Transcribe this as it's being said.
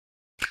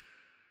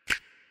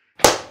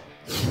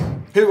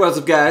Hey, what's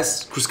up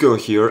guys, Chris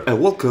here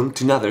and welcome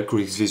to another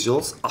Creatrix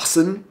Visuals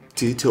awesome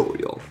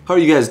tutorial. How are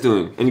you guys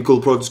doing? Any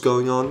cool projects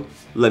going on?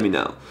 Let me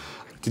know.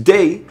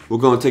 Today we're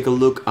going to take a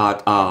look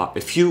at a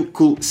few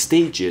cool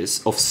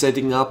stages of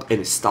setting up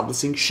and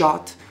establishing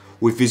shot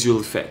with visual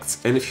effects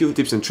and a few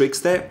tips and tricks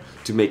there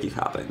to make it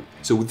happen.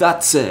 So with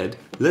that said,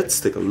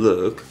 let's take a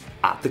look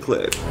at the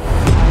clip.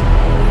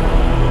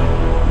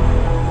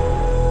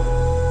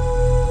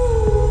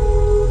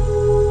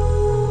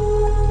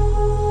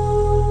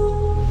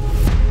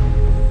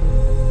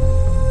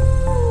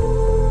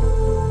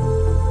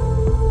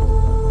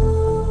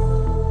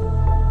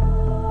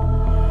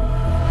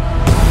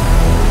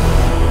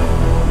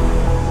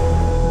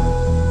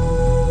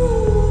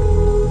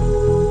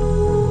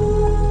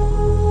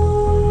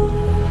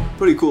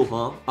 Pretty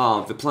cool,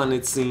 huh? The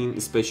planet scene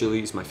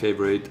especially is my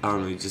favorite. I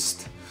don't know,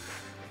 just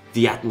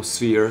the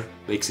atmosphere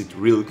makes it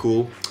really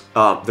cool.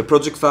 The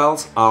project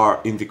files are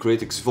in the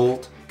Creatrix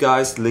vault,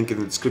 guys, link in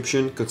the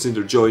description.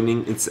 Consider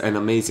joining. It's an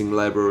amazing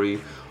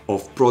library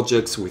of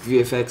projects with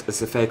VFX,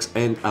 SFX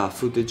and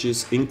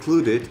footages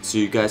included, so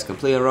you guys can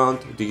play around,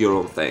 do your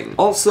own thing.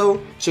 Also,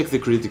 check the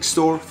Creatrix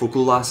store for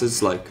cool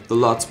assets like the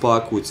LUTs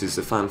pack, which is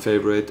a fan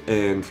favorite,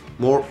 and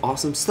more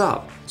awesome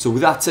stuff. So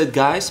with that said,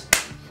 guys,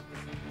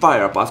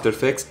 fire up After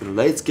Effects and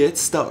let's get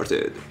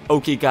started.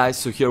 Okay guys,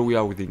 so here we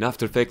are within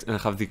After Effects and I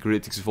have the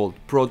Creatrix Vault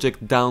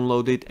project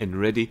downloaded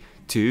and ready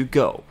to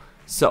go.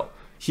 So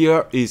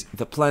here is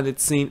the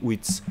planet scene,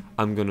 which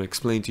I'm gonna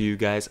explain to you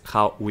guys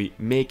how we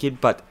make it,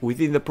 but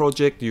within the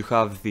project you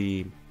have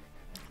the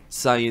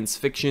science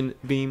fiction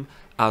beam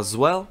as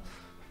well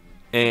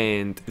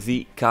and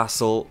the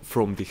castle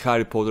from the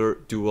Harry Potter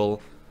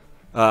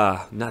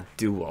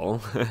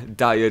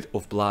Diet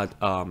of Blood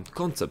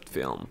concept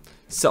film.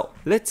 So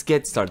let's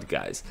get started,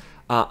 guys.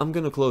 I'm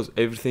gonna close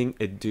everything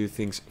and do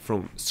things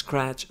from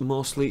scratch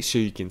mostly so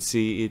you can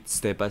see it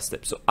step by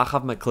step. So I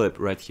have my clip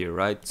right here,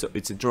 right? So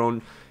it's a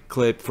drone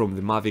clip from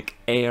the Mavic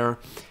Air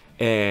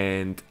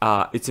and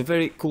it's a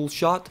very cool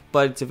shot,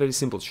 but it's a very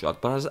simple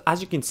shot. But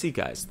as you can see,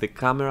 guys, the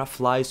camera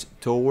flies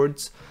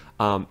towards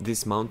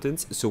these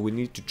mountains, so we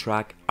need to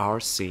track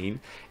our scene,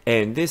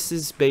 and this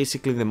is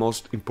basically the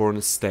most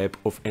important step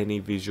of any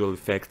visual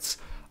effects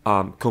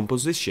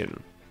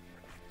composition.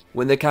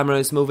 When the camera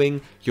is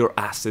moving, your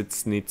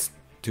assets need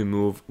to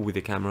move with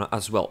the camera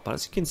as well. But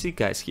as you can see,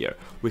 guys, here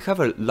we have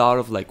a lot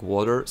of like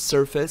water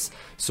surface,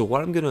 so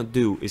what I'm gonna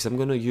do is I'm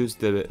gonna use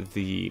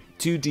the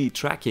 2D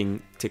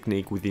tracking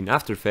technique within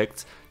After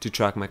Effects to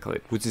track my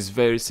clip, which is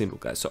very simple,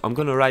 guys. So I'm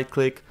gonna right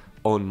click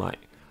on my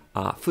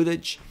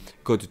footage,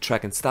 go to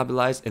track and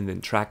stabilize, and then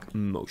track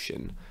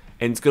motion,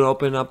 and it's gonna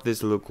open up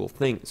this little cool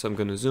thing. So I'm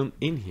gonna zoom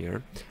in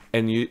here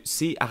and you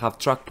see I have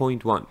track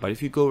point 1, but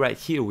if you go right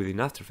here within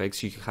After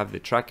Effects, you have the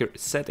tracker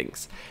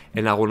settings,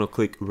 and I want to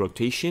click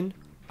rotation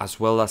as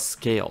well as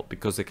scale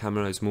because the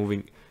camera is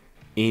moving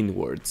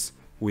inwards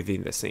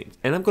within the scene.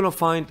 And I'm gonna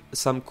find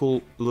some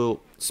cool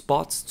little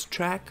spots to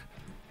track,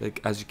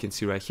 like as you can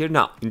see right here.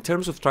 Now in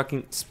terms of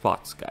tracking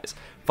spots, guys,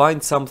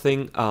 find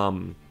something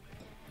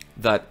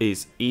that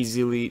is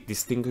easily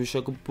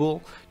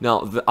distinguishable.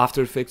 Now the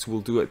After Effects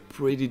will do a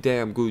pretty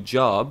damn good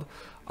job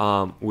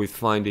with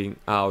finding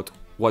out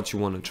what you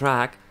want to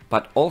track,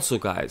 but also,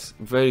 guys,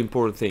 very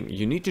important thing,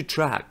 you need to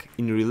track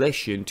in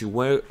relation to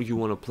where you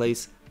want to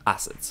place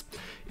assets.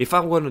 If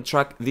I want to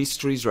track these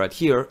trees right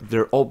here,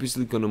 they're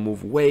obviously going to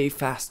move way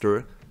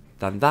faster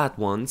than that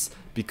ones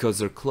because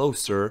they're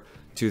closer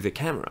to the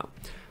camera.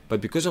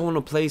 But because I want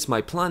to place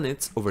my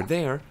planets over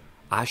there,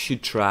 I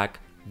should track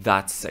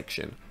that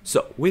section.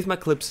 So with my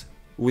clips,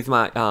 with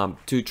my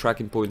 2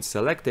 tracking points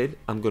selected,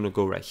 I'm going to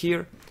go right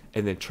here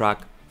and then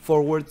track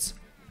forwards,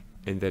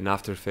 and then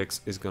After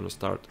Effects is gonna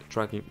start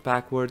tracking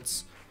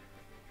backwards,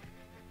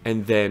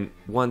 and then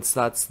once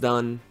that's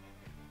done,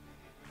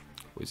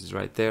 which is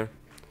right there,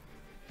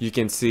 you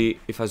can see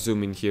if I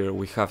zoom in here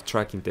we have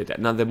tracking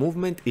data. Now the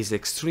movement is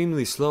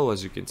extremely slow,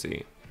 as you can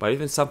see, but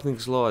even something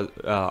slow,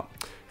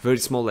 very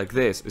small like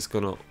this is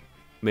gonna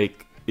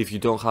make, if you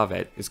don't have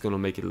it, it's gonna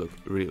make it look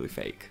really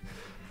fake.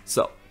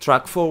 So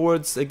track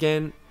forwards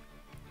again.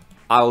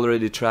 I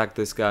already tracked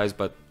this, guys,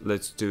 but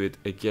let's do it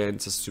again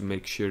just to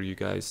make sure you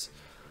guys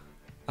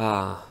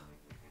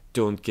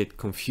don't get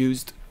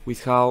confused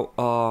with how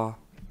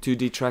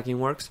 2D tracking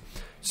works.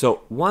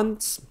 So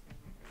once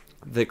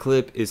the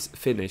clip is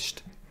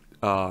finished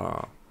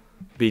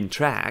being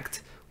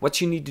tracked, what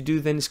you need to do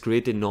then is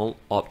create a null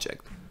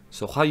object.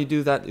 So how you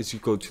do that is you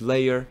go to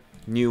layer,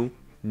 new,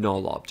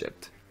 null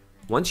object.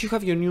 Once you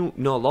have your new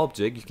null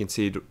object, you can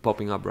see it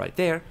popping up right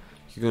there.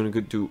 You're gonna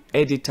go to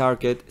edit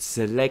target,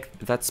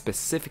 select that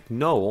specific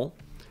null,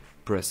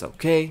 press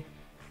OK,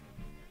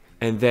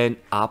 and then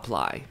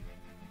apply.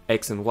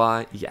 X and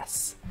Y,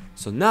 yes.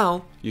 So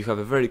now you have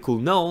a very cool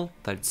null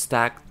that's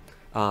stacked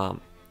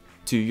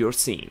to your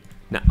scene.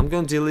 Now I'm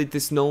going to delete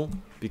this null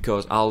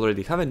because I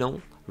already have a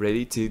null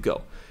ready to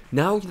go.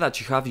 Now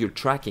that you have your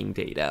tracking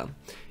data,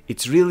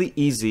 it's really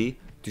easy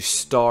to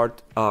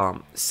start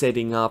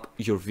setting up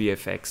your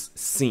VFX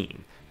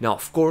scene. Now,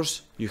 of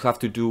course, you have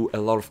to do a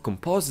lot of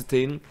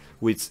compositing,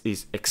 which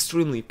is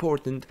extremely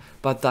important,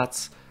 but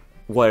that's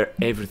where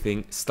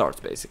everything starts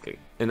basically.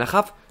 And I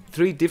have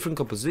 3 different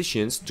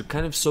compositions to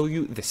kind of show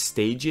you the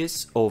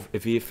stages of a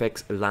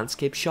VFX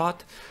landscape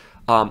shot.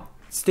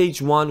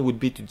 Stage 1 would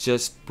be to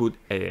just put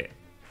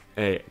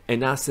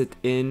an asset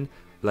in,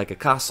 like a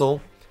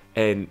castle,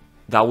 and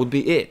that would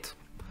be it.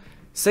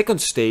 Second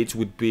stage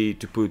would be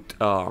to put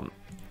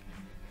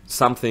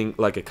something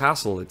like a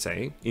castle, let's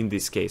say, in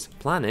this case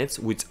planets,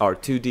 which are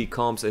 2D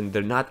comps and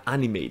they're not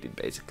animated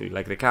basically,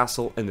 like the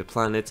castle and the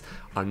planets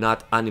are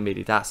not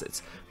animated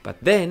assets. But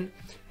then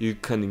you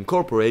can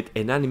incorporate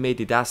an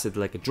animated asset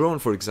like a drone,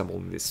 for example,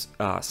 in this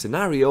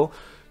scenario,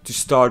 to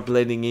start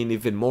blending in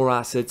even more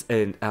assets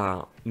and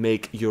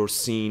make your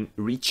scene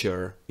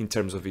richer in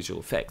terms of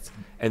visual effects.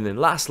 And then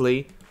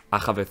lastly, I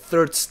have a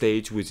third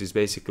stage, which is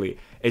basically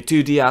a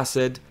 2D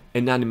asset,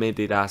 an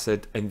animated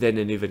asset, and then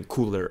an even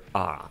cooler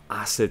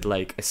asset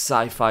like a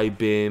sci-fi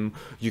beam.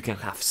 You can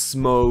have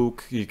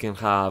smoke, you can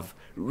have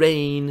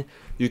rain,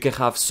 you can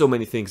have so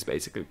many things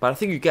basically, but I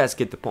think you guys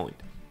get the point.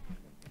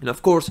 And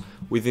of course,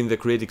 within the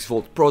Creatrix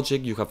Vault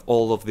project, you have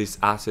all of these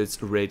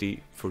assets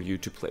ready for you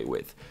to play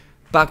with.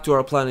 Back to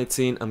our planet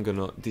scene, I'm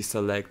gonna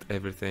deselect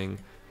everything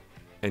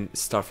and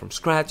start from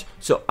scratch.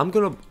 So I'm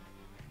gonna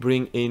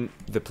bring in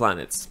the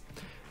planets.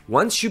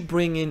 Once you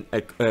bring in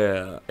a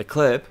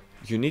clip,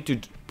 you need to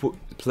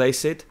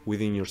place it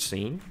within your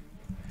scene,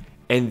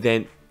 and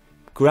then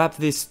grab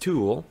this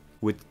tool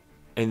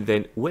and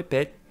then whip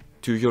it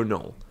to your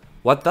null.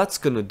 What that's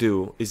gonna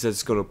do is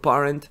it's gonna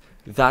parent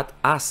that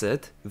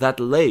asset, that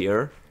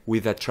layer,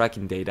 with that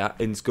tracking data,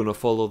 and it's gonna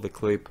follow the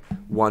clip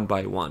one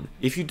by one.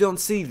 If you don't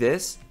see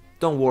this,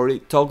 don't worry,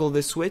 toggle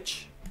the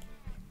switch,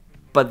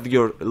 but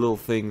your little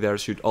thing there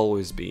should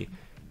always be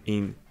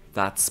in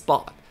that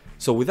spot.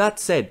 So with that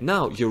said,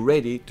 now you're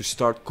ready to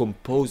start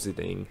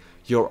compositing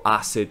your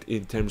asset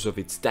in terms of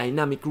its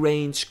dynamic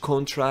range,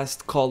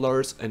 contrast,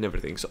 colors, and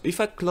everything. So if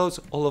I close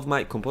all of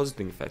my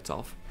compositing effects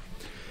off,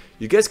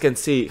 you guys can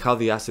see how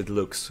the asset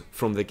looks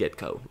from the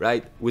get-go,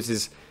 right? Which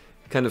is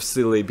kind of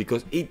silly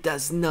because it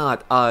does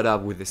not add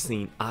up with the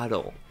scene at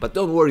all. But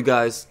don't worry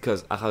guys,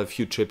 because I have a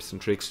few tips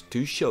and tricks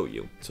to show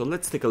you. So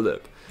let's take a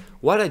look.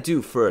 What I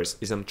do first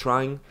is I'm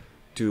trying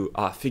to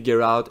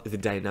figure out the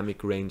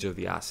dynamic range of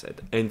the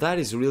asset, and that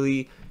is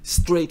really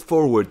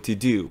straightforward to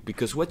do,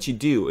 because what you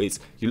do is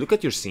you look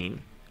at your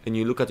scene and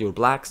you look at your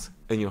blacks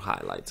and your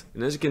highlights,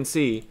 and as you can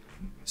see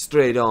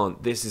straight on,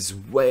 this is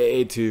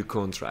way too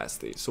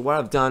contrasty. So what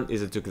I've done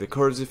is I took the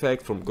curves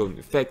effect from going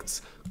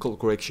effects, color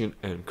correction,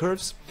 and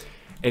curves,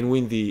 and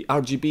with the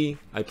RGB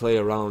I play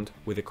around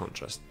with the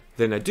contrast.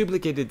 Then I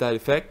duplicated that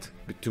effect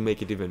to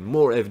make it even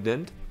more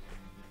evident,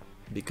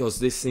 because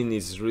this scene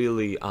is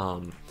really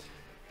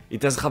it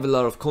doesn't have a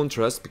lot of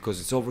contrast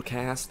because it's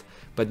overcast,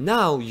 but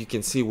now you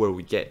can see where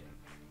we get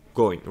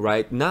going.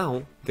 Right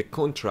now the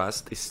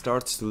contrast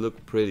starts to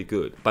look pretty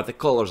good, but the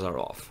colors are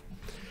off.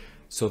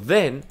 So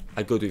then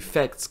I go to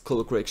effects,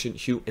 color correction,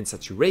 hue and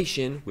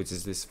saturation, which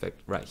is this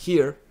effect right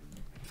here.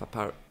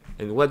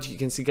 And what you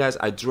can see guys,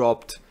 I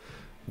dropped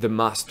the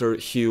master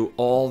hue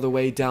all the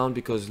way down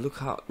because look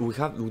how we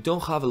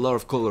don't have a lot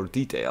of color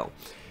detail.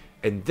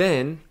 And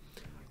then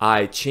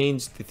I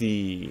changed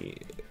the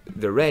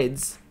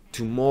reds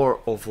to more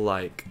of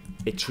like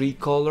a tree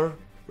color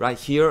right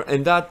here,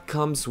 and that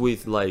comes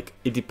with like,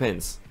 it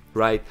depends,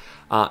 right?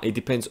 It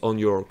depends on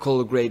your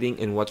color grading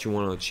and what you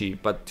want to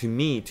achieve, but to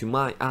me, to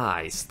my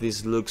eyes,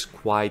 this looks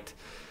quite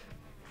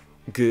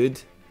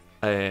good,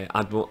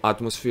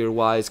 atmosphere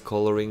wise,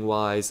 coloring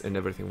wise, and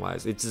everything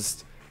wise. It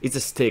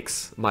just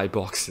ticks my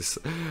boxes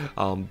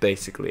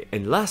basically.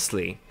 And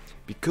lastly,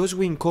 because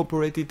we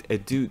incorporated a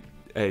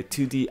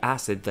 2D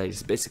asset that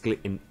is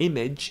basically an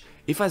image,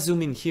 if I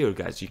zoom in here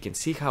guys, you can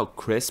see how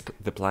crisp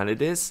the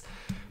planet is,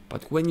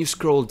 but when you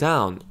scroll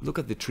down, look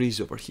at the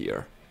trees over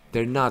here.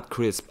 They're not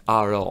crisp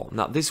at all.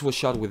 Now this was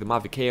shot with the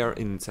Mavic Air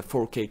and it's a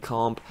 4K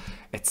comp,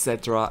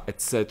 etc,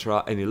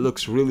 etc, and it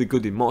looks really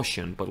good in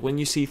motion, but when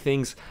you see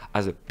things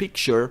as a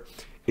picture,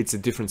 it's a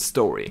different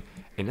story.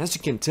 And as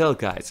you can tell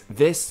guys,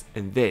 this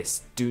and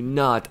this do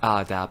not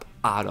add up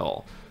at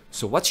all.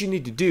 So what you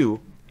need to do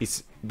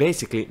is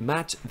basically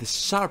match the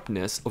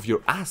sharpness of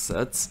your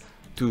assets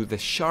to the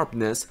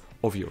sharpness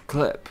of your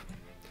clip.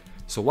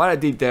 So what I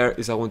did there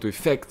is I went to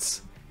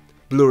effects,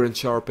 blur and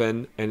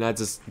sharpen, and I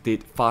just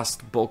did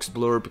fast box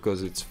blur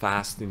because it's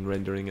fast in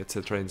rendering,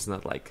 etc, and it's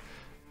not like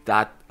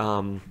that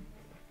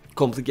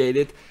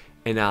complicated.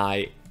 And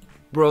I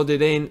brought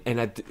it in,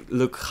 and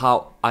look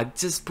how I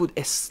just put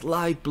a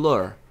slight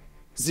blur,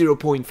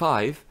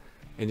 0.5,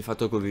 and if I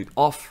toggle it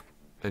off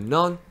and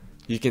on,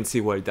 you can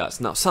see what it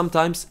does. Now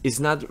sometimes it's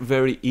not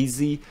very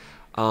easy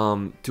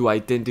to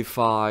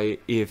identify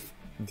if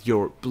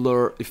your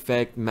blur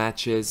effect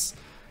matches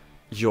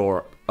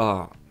your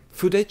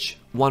footage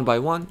one by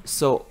one,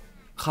 so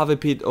have a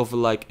bit of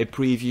like a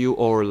preview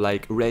or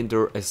like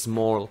render a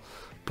small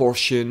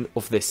portion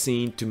of the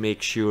scene to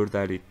make sure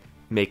that it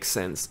makes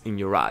sense in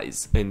your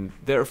eyes, and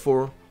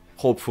therefore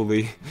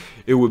hopefully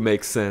it will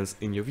make sense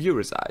in your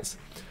viewer's eyes.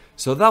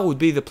 So that would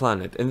be the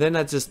planet, and then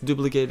I just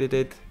duplicated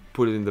it,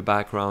 put it in the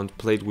background,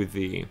 played with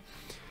the,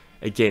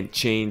 again,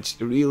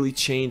 really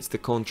changed the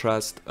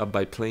contrast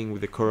by playing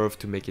with the curve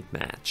to make it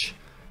match.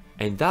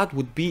 And that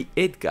would be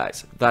it,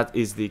 guys. That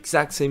is the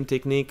exact same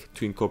technique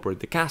to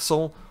incorporate the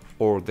castle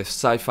or the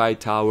sci-fi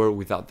tower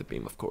without the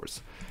beam, of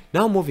course.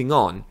 Now moving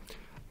on,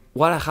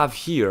 what I have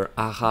here,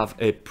 I have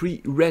a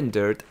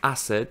pre-rendered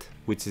asset,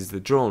 which is the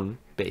drone,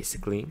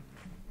 basically.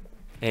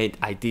 And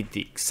I did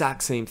the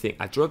exact same thing.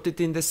 I dropped it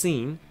in the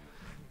scene,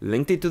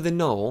 linked it to the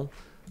null,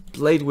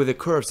 played with the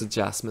curves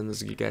adjustment,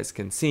 as you guys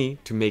can see,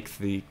 to make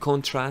the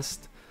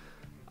contrast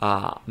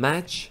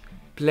match.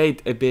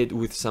 Played a bit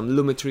with some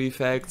lumetri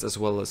effects as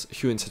well as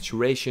hue and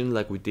saturation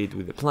like we did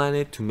with the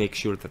planet to make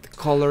sure that the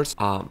colors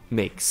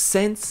make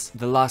sense.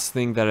 The last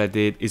thing that I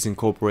did is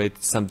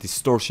incorporate some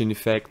distortion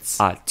effects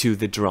to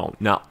the drone.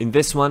 Now in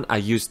this one I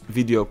used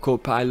Video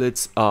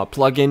Copilot's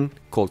plugin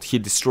called Hue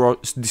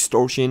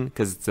Distortion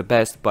because it's the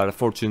best, but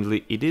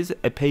unfortunately it is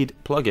a paid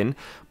plugin,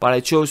 but I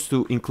chose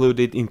to include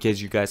it in case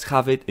you guys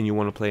have it and you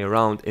want to play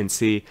around and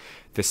see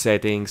the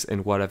settings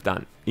and what I've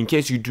done. In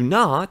case you do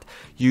not,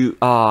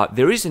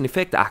 there is an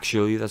effect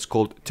actually that's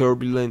called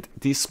turbulent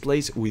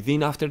displays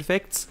within After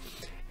Effects,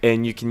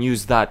 and you can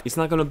use that. It's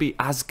not gonna be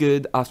as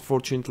good,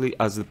 unfortunately,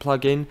 as the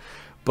plugin,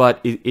 but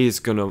it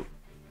is gonna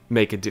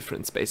make a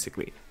difference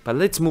basically. But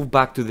let's move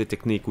back to the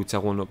technique which I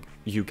want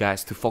you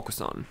guys to focus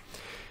on.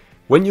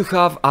 When you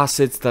have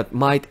assets that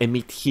might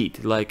emit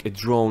heat, like a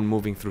drone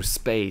moving through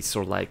space,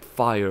 or like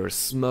fire,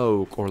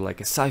 smoke, or like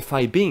a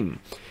sci-fi beam,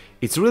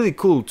 it's really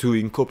cool to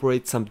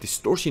incorporate some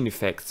distortion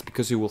effects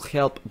because it will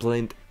help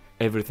blend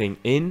everything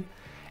in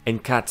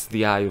and catch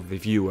the eye of the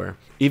viewer,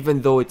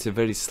 even though it's a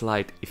very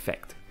slight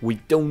effect. We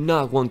do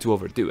not want to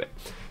overdo it.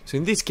 So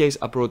in this case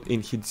I brought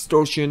in Hue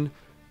Distortion,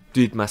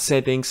 did my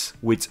settings,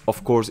 which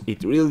of course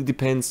it really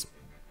depends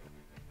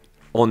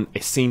on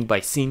a scene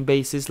by scene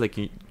basis, like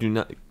you do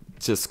not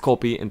just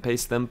copy and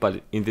paste them,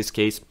 but in this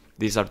case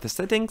these are the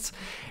settings.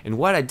 And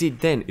what I did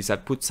then is I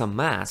put some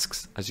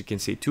masks, as you can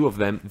see, 2 of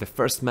them. The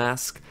first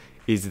mask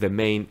is the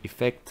main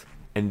effect,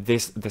 and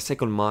the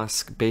second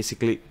mask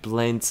basically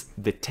blends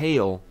the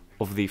tail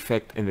of the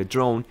effect and the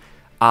drone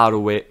out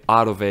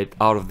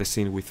of the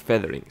scene with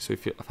feathering. So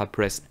if I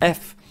press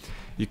F,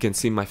 you can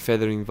see my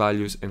feathering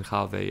values and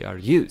how they are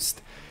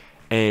used.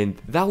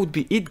 And that would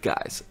be it,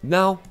 guys.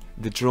 Now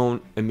the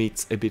drone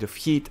emits a bit of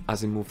heat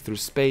as it moves through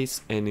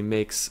space, and it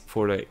makes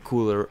for a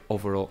cooler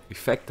overall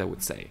effect, I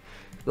would say.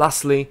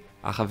 Lastly,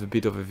 I have a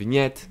bit of a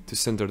vignette to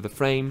center the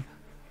frame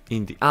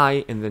in the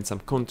eye, and then some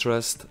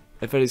contrast,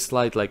 a very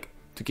slight, like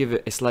to give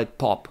it a slight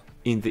pop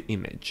in the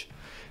image.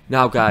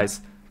 Now guys,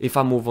 if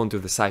I move on to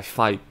the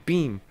sci-fi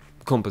beam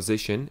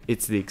composition,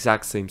 it's the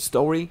exact same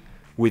story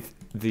with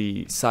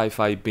the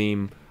sci-fi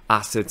beam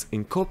assets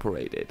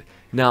incorporated.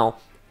 Now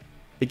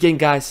again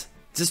guys,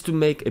 just to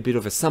make a bit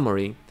of a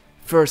summary,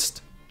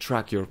 first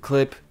track your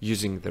clip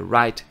using the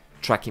right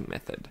tracking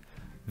method,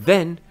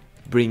 then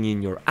bring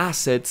in your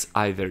assets,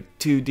 either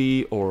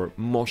 2D or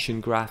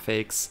motion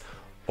graphics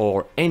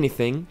or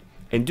anything.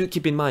 And do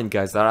keep in mind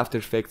guys that After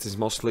Effects is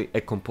mostly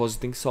a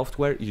compositing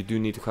software. You do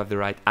need to have the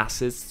right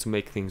assets to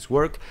make things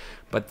work,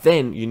 but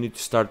then you need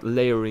to start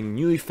layering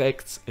new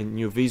effects and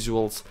new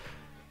visuals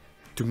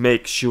to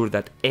make sure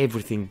that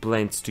everything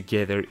blends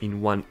together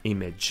in one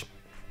image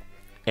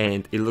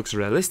and it looks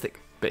realistic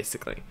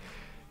basically.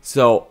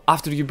 So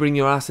after you bring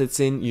your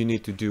assets in, you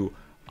need to do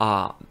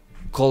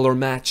color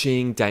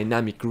matching,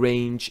 dynamic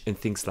range and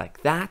things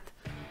like that,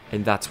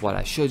 and that's what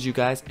I showed you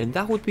guys, and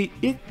that would be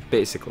it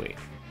basically.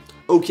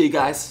 Okay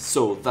guys,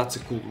 so that's a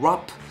cool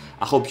wrap.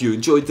 I hope you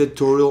enjoyed the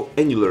tutorial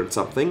and you learned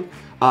something.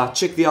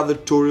 Check the other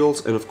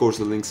tutorials and of course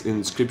the links in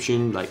the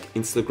description, like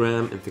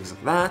Instagram and things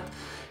like that.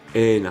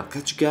 And I'll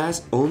catch you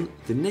guys on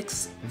the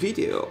next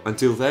video.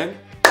 Until then,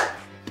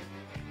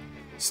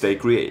 stay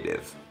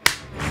creative.